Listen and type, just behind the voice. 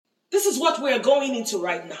This is what we're going into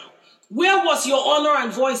right now. Where was your honor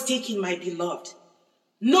and voice taken, my beloved?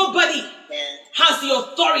 Nobody has the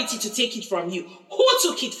authority to take it from you. Who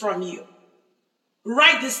took it from you?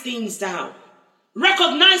 Write these things down.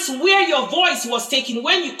 Recognize where your voice was taken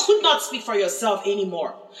when you could not speak for yourself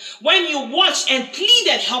anymore. When you watched and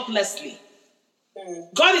pleaded helplessly.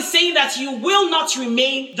 God is saying that you will not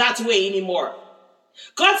remain that way anymore.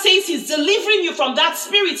 God says he's delivering you from that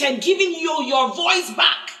spirit and giving you your voice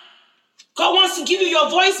back. God wants to give you your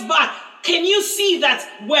voice back. Can you see that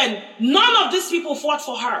when none of these people fought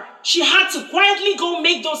for her, she had to quietly go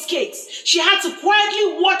make those cakes. She had to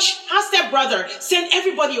quietly watch her stepbrother send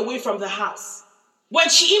everybody away from the house. When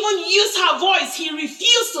she even used her voice, he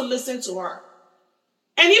refused to listen to her.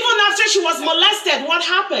 And even after she was molested, what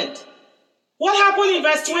happened? What happened in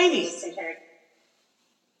verse 20?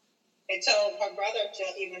 It told her brother,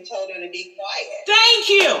 even told her to be quiet. Thank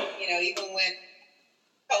you. Even when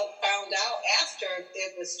Hope found out, asked her if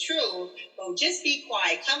it was true, well, just be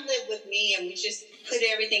quiet. Come live with me and we just put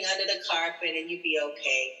everything under the carpet and you'd be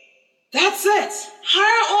okay. That's it.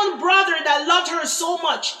 Her own brother that loved her so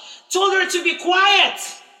much told her to be quiet.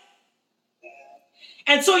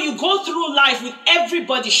 And so you go through life with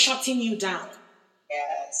everybody shutting you down.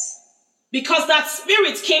 Yes. Because that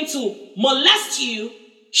spirit came to molest you,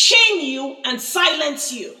 shame you, and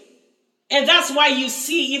silence you. And that's why you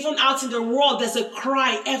see, even out in the world, there's a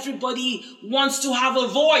cry. Everybody wants to have a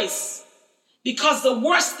voice. Because the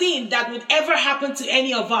worst thing that would ever happen to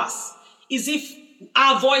any of us is if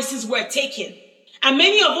our voices were taken. And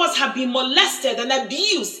many of us have been molested and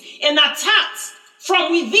abused and attacked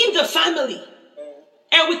from within the family.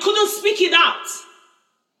 And we couldn't speak it out.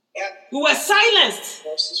 Yep. We were silenced.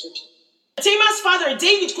 Tamar's father,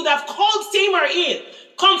 David, could have called Tamar in,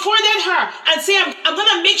 comforted her, and say, I'm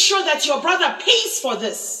going to make sure that your brother pays for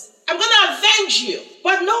this. I'm going to avenge you.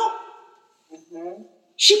 But no.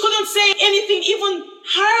 She couldn't say anything. Even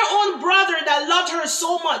her own brother that loved her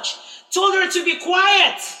so much told her to be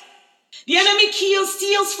quiet. The enemy kills,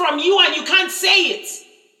 steals from you, and you can't say it.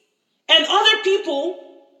 And other people,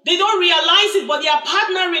 they don't realize it, but they are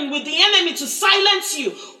partnering with the enemy to silence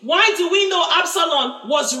you. Why do we know Absalom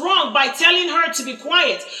was wrong by telling her to be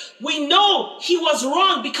quiet? We know he was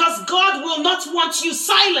wrong because God will not want you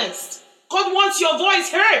silenced. God wants your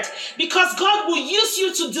voice heard because God will use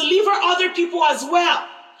you to deliver other people as well.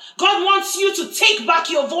 God wants you to take back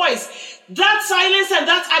your voice. That silence and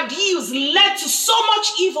that abuse led to so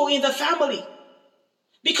much evil in the family.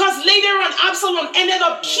 Because later on, Absalom ended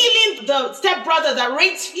up killing the stepbrother that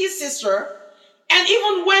raped his sister and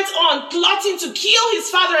even went on plotting to kill his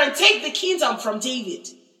father and take the kingdom from David.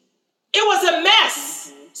 It was a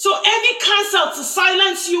mess. So any counsel to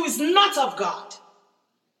silence you is not of God.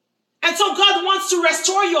 And so God wants to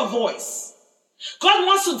restore your voice. God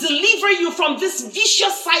wants to deliver you from this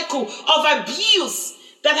vicious cycle of abuse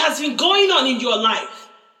that has been going on in your life.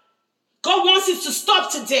 God wants it to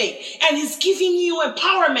stop today, and he's giving you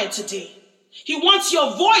empowerment today. He wants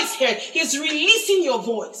your voice heard. He's releasing your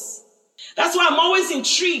voice. That's why I'm always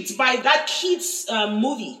intrigued by that kids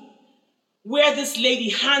movie where this lady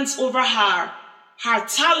hands over her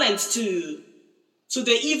talent to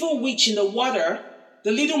the evil witch in the water,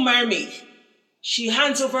 the Little Mermaid. She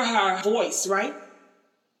hands over her voice, right?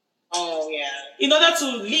 Oh, yeah. In order to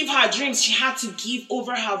live her dreams, she had to give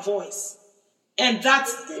over her voice. And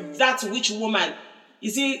that witch woman,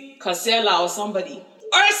 is it Casella or somebody?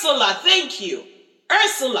 Ursula, thank you.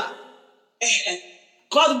 Ursula.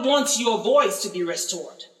 God wants your voice to be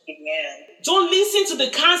restored. Amen. Don't listen to the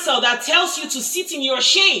counsel that tells you to sit in your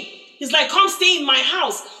shame. He's like, come stay in my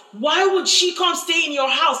house. Why would she come stay in your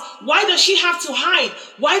house? Why does she have to hide?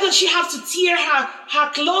 Why does she have to tear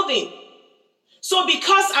her clothing? So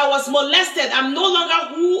because I was molested, I'm no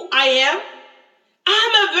longer who I am.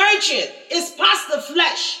 I'm a virgin. It's past the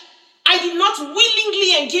flesh. I did not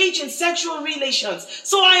willingly engage in sexual relations.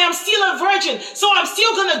 So I am still a virgin. So I'm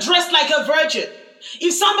still going to dress like a virgin.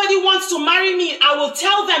 If somebody wants to marry me, I will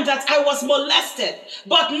tell them that I was molested.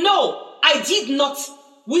 But no, I did not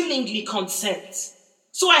willingly consent.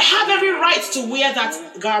 So I have every right to wear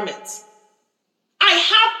that garment. I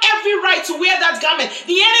have every right to wear that garment.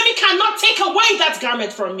 The enemy cannot take away that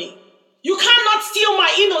garment from me. You cannot steal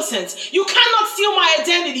my innocence. You cannot steal my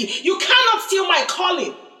identity. You cannot steal my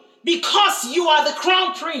calling because you are the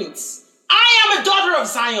crown prince. I am a daughter of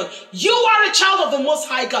Zion. You are a child of the Most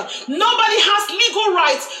High God. Nobody has legal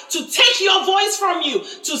rights to take your voice from you,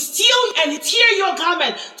 to steal and tear your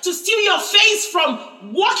garment, to steal your face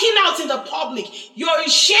from walking out in the public. You're in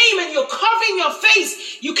shame and you're covering your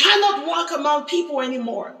face. You cannot walk among people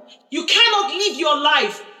anymore. You cannot live your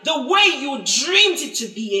life the way you dreamed it to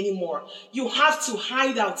be anymore. You have to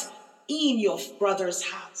hide out in your brother's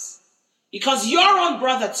house. Because your own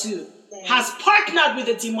brother too has partnered with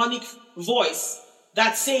a demonic voice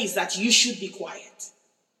that says that you should be quiet.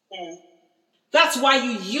 That's why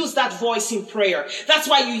you use that voice in prayer. That's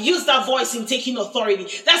why you use that voice in taking authority.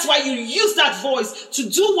 That's why you use that voice to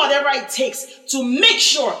do whatever it takes to make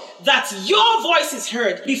sure that your voice is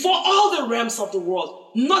heard before all the realms of the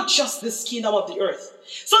world, not just this kingdom of the earth.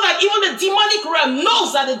 So that even the demonic realm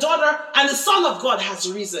knows that the daughter and the son of God has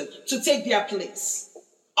risen to take their place.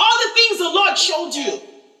 All the things the Lord showed you.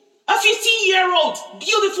 A 15-year-old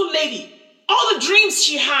beautiful lady. All the dreams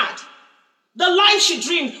she had. The life she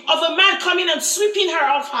dreamed of a man coming and sweeping her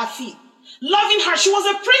off her feet. Loving her. She was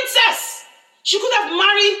a princess. She could have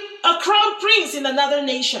married a crown prince in another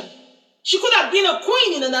nation. She could have been a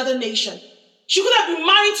queen in another nation. She could have been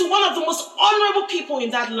married to one of the most honorable people in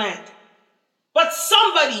that land. But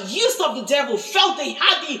somebody, used of the devil, felt they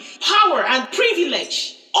had the power and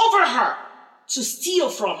privilege over her to steal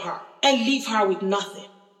from her and leave her with nothing.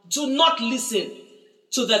 Do not listen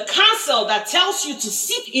to the counsel that tells you to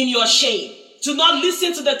sit in your shame. Do not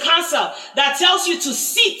listen to the counsel that tells you to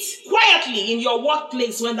sit quietly in your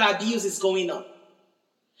workplace when the abuse is going on.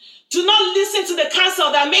 Do not listen to the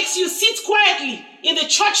counsel that makes you sit quietly in the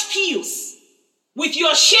church pews with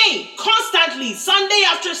your shame constantly, Sunday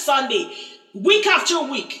after Sunday, week after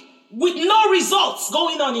week, with no results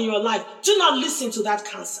going on in your life. Do not listen to that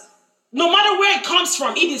counsel. No matter where it comes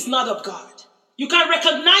from, it is not of God. You can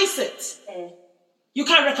recognize it. You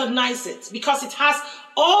can recognize it because it has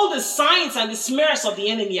all the signs and the smears of the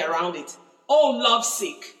enemy around it. Oh,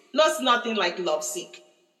 lovesick. There's nothing like lovesick.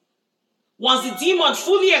 Once the demon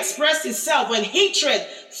fully expressed itself, when hatred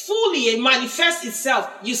fully manifests itself,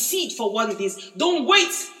 you see it for what it is. Don't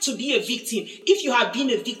wait to be a victim. If you have been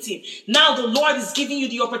a victim, now the Lord is giving you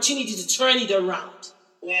the opportunity to turn it around.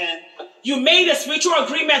 Yeah. You made a spiritual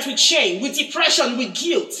agreement with shame, with depression, with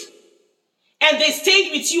guilt. And they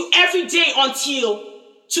stayed with you every day until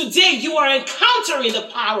today you are encountering the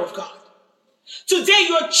power of God. Today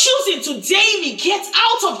you're choosing to daily get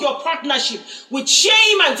out of your partnership with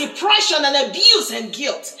shame and depression and abuse and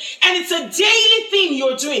guilt. And it's a daily thing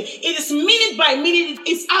you're doing. It is minute by minute.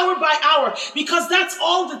 It's hour by hour. Because that's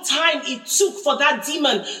all the time it took for that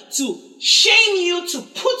demon to shame you, to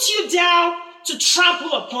put you down, to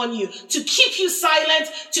trample upon you, to keep you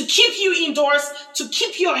silent, to keep you indoors, to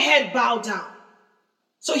keep your head bowed down.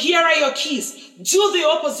 So here are your keys. Do the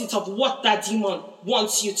opposite of what that demon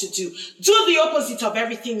wants you to do. Do the opposite of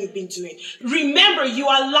everything you've been doing. Remember, you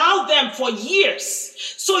allowed them for years,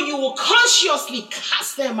 so you will consciously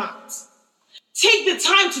cast them out. Take the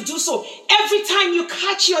time to do so. Every time you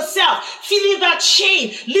catch yourself feeling that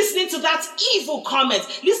shame, listening to that evil comment,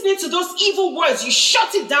 listening to those evil words, you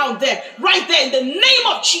shut it down there, right there. In the name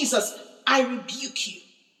of Jesus, I rebuke you.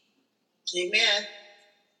 Amen.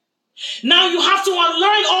 Now you have to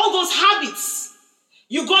unlearn all those habits.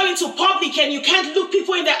 You go into public and you can't look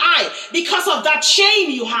people in the eye because of that shame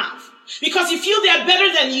you have. Because you feel they're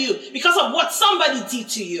better than you because of what somebody did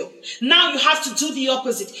to you. Now you have to do the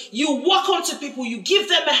opposite. You walk onto people, you give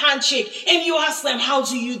them a handshake, and you ask them, how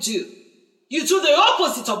do? You do the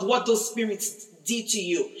opposite of what those spirits did to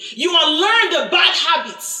you. You unlearn the bad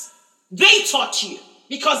habits they taught you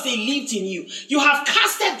because they lived in you. You have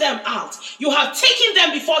casted them out. You have taken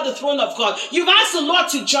them before the throne of God. You've asked the Lord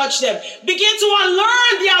to judge them. Begin to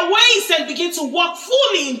unlearn their ways and begin to walk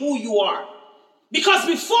fully in who you are. Because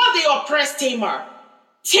before they oppressed Tamar,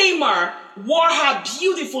 Tamar wore her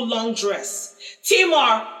beautiful long dress.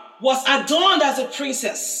 Tamar was adorned as a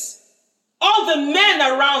princess. All the men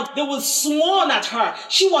around, they were sworn at her.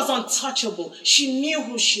 She was untouchable. She knew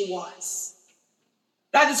who she was.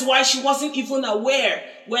 That is why she wasn't even aware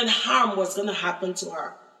when harm was going to happen to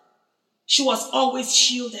her. She was always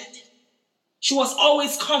shielded. She was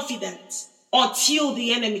always confident until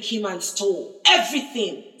the enemy came and stole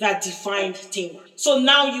everything that defined Tamar. So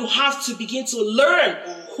now you have to begin to learn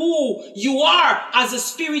who you are as a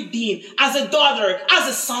spirit being, as a daughter, as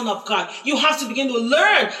a son of God. You have to begin to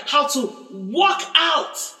learn how to walk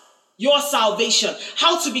out your salvation,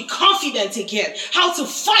 how to be confident again, how to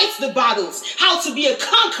fight the battles, how to be a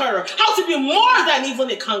conqueror, how to be more than even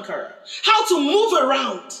a conqueror, how to move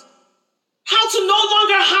around, how to no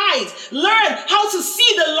longer hide. Learn how to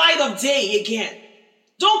see the light of day again.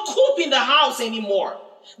 Don't coop in the house anymore.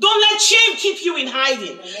 Don't let shame keep you in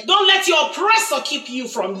hiding. Don't let your oppressor keep you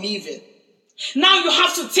from leaving. Now you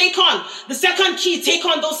have to take on the second key, take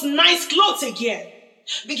on those nice clothes again.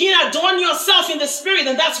 Begin to adorn yourself in the spirit.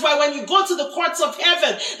 And that's why when you go to the courts of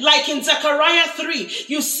heaven, like in Zechariah 3,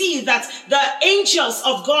 you see that the angels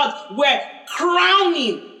of God were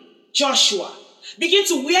crowning Joshua. Begin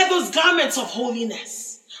to wear those garments of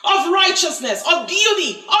holiness, of righteousness, of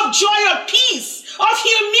beauty, of joy, of peace, of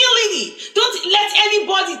humility. Don't let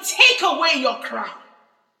anybody take away your crown.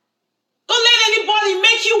 Don't let anybody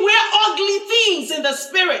make you wear ugly things in the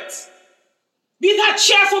spirit. Be that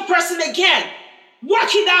cheerful person again.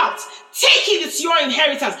 Work it out. Take it. It's your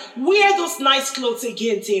inheritance. Wear those nice clothes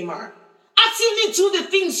again, Tamar. Actively do the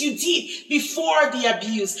things you did before the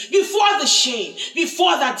abuse, before the shame,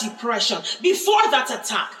 before that depression, before that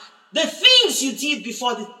attack. The things you did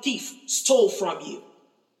before the thief stole from you.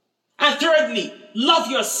 And thirdly, love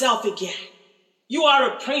yourself again. You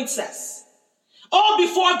are a princess. All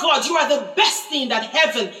before God, you are the best thing that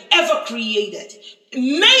heaven ever created.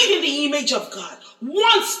 Made in the image of God.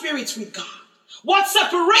 One spirit with God. What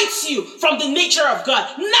separates you from the nature of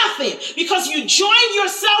God? Nothing. Because you join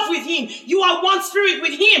yourself with him. You are one spirit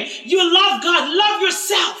with him. You love God. Love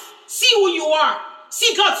yourself. See who you are.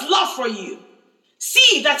 See God's love for you.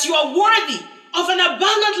 See that you are worthy of an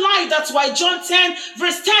abundant life. That's why John 10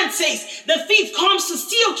 verse 10 says, the thief comes to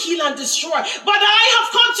steal, kill, and destroy. But I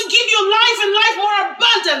have come to give you life and life more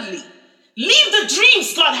abundantly. Live the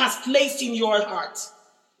dreams God has placed in your heart.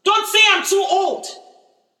 Don't say I'm too old.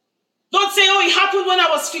 Don't say, oh, it happened when I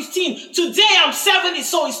was 15. Today I'm 70,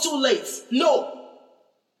 so it's too late. No.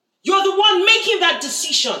 You're the one making that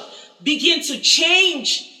decision. Begin to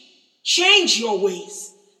change your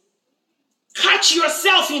ways. Catch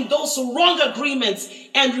yourself in those wrong agreements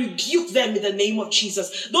and rebuke them in the name of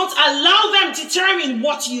Jesus. Don't allow them determine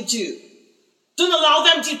what you do. Don't allow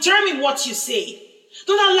them determine what you say.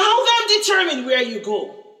 Don't allow them determine where you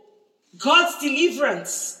go. God's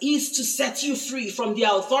deliverance is to set you free from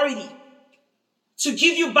their authority, to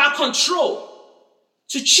give you back control,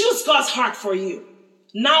 to choose God's heart for you.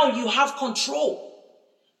 Now you have control.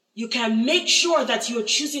 You can make sure that you're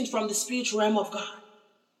choosing from the spiritual realm of God.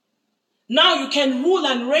 Now you can rule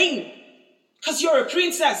and reign because you're a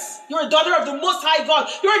princess. You're a daughter of the Most High God.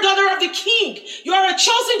 You're a daughter of the King. You're a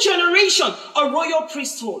chosen generation, a royal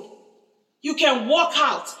priesthood. You can walk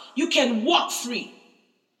out. You can walk free.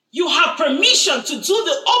 You have permission to do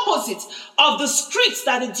the opposite of the scripts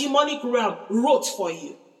that the demonic realm wrote for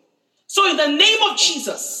you. So in the name of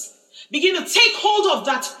Jesus, begin to take hold of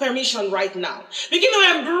that permission right now. Begin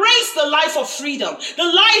to embrace the life of freedom, the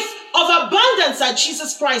life of abundance that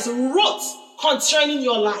Jesus Christ wrote concerning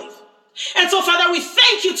your life. And so, Father, we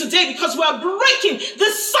thank you today because we are breaking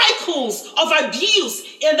the cycles of abuse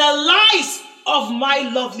in the lives of my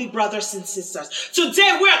lovely brothers and sisters.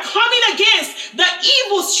 Today we are coming against the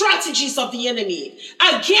evil strategies of the enemy,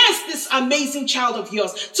 against this amazing child of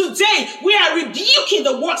yours. Today we are rebuking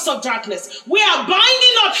the works of darkness. We are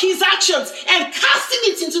binding up his actions and casting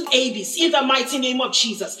it into the abyss in the mighty name of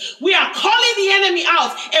Jesus. We are calling the enemy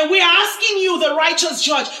out and we are asking you, the righteous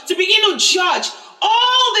judge, to begin to judge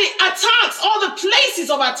all the attacks, all the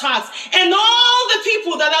places of attacks, and all the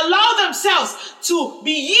people that allow themselves to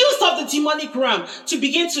be used of the demonic realm to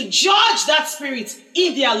begin to judge that spirit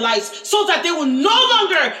in their lives so that they will no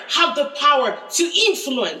longer have the power to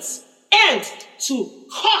influence and to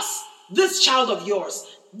cause this child of yours,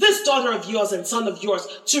 this daughter of yours and son of yours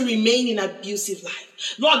to remain in abusive life.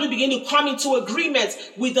 Lord, we begin to come into agreement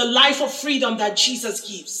with the life of freedom that Jesus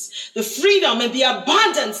gives. The freedom and the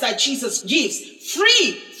abundance that Jesus gives.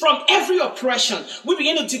 Free from every oppression. We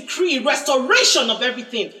begin to decree restoration of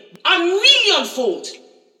everything. A millionfold.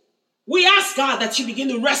 We ask God that you begin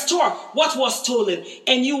to restore what was stolen.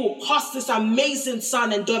 And you will cause this amazing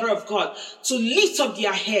son and daughter of God to lift up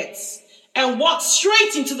their heads and walk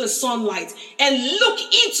straight into the sunlight and look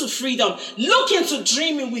into freedom, look into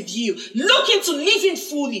dreaming with you, look into living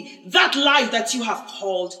fully that life that you have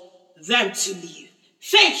called them to live.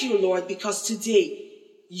 Thank you, Lord, because today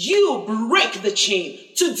you break the chain.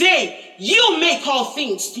 Today you make all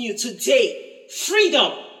things new. Today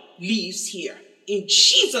freedom lives here. In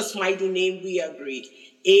Jesus' mighty name we agree.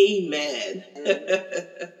 Amen.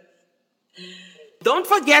 Don't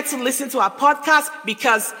forget to listen to our podcast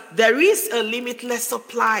because there is a limitless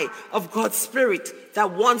supply of God's Spirit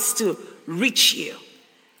that wants to reach you.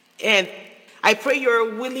 And I pray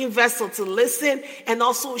you're a willing vessel to listen and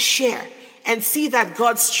also share and see that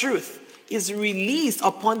God's truth is released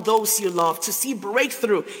upon those you love, to see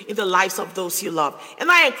breakthrough in the lives of those you love.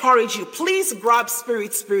 And I encourage you, please grab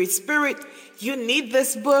Spirit. You need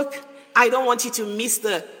this book. I don't want you to miss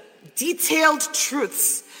the detailed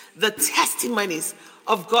truths, the testimonies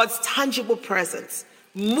of God's tangible presence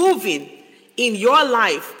moving in your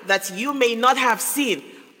life that you may not have seen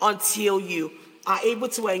until you are able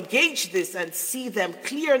to engage this and see them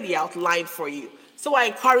clearly outlined for you. So I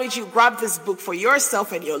encourage you, grab this book for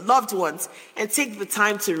yourself and your loved ones and take the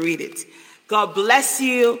time to read it. God bless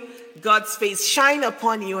you. God's face shine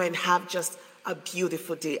upon you and have just a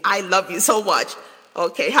beautiful day. I love you so much.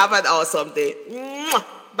 Okay, have an awesome day.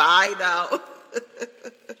 Bye now.